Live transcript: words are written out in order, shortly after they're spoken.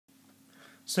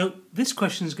So this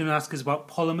question is going to ask us about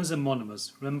polymers and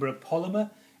monomers. Remember, a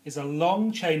polymer is a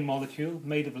long chain molecule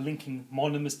made of linking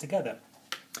monomers together.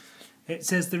 It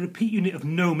says the repeat unit of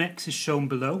Nomex is shown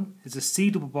below. It's a C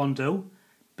double bond O,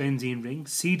 benzene ring,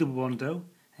 C double bond O,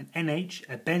 an NH,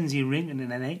 a benzene ring and an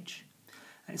NH.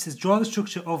 And it says draw the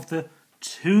structure of the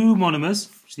two monomers,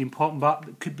 which is the important part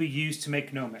that could be used to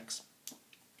make Nomex.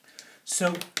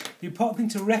 So the important thing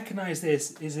to recognise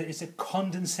this is that it's a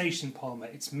condensation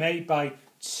polymer. It's made by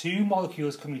two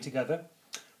molecules coming together,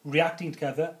 reacting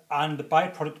together, and the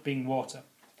byproduct being water.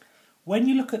 When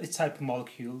you look at this type of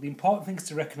molecule, the important things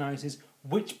to recognise is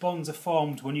which bonds are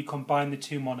formed when you combine the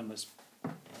two monomers.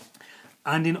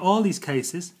 And in all these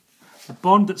cases, the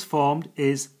bond that's formed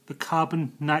is the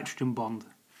carbon-nitrogen bond.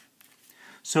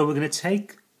 So we're going to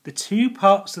take the two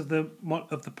parts of the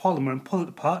polymer and pull it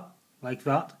apart, like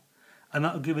that, and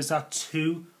that will give us our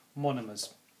two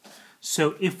monomers.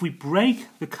 So if we break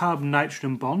the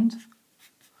carbon-nitrogen bond,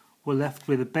 we're left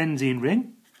with a benzene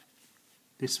ring,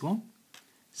 this one,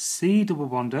 C double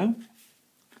bond O,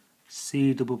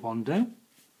 C double bond O,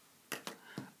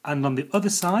 and on the other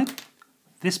side,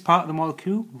 this part of the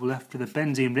molecule, we're left with a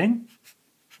benzene ring,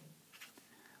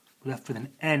 we're left with an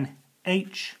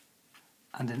NH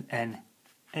and an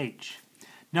NH.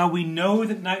 Now we know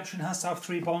that nitrogen has to have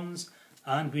 3 bonds,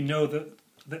 and we know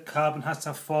that carbon has to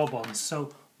have 4 bonds.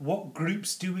 So what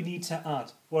groups do we need to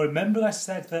add? Well, remember I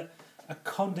said that a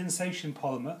condensation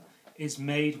polymer is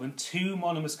made when two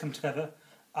monomers come together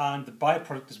and the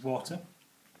byproduct is water.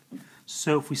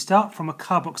 So if we start from a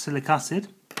carboxylic acid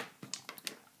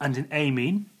and an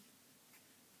amine,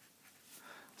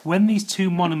 when these two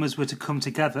monomers were to come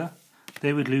together,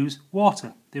 they would lose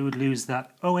water. They would lose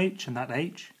that OH and that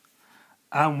H.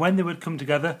 And when they would come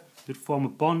together, they would form a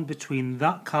bond between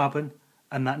that carbon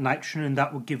and that nitrogen, and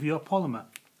that would give you a polymer.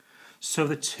 So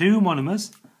the two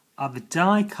monomers are the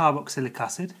dicarboxylic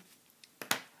acid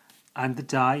and the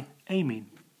diamine.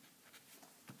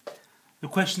 The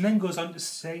question then goes on to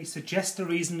say, suggest a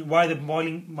reason why the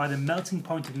melting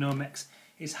point of Nomex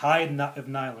is higher than that of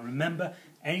nylon. Remember,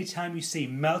 anytime you see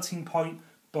melting point,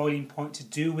 boiling point, to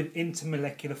do with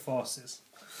intermolecular forces.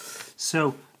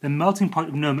 So the melting point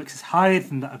of Nomex is higher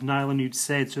than that of nylon, you'd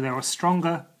say, so there are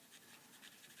stronger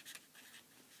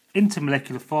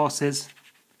intermolecular forces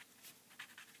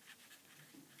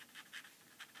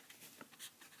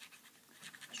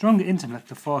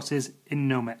in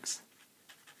Nomex.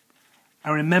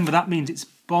 And remember, that means it's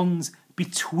bonds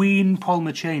between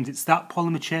polymer chains. It's that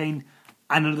polymer chain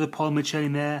and another polymer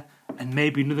chain there, and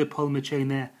maybe another polymer chain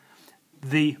there.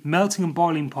 The melting and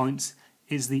boiling points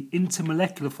is the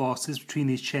intermolecular forces between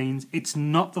these chains. It's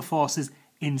not the forces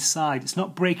inside. It's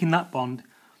not breaking that bond.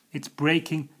 It's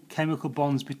breaking chemical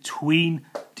bonds between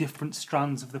different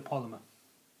strands of the polymer.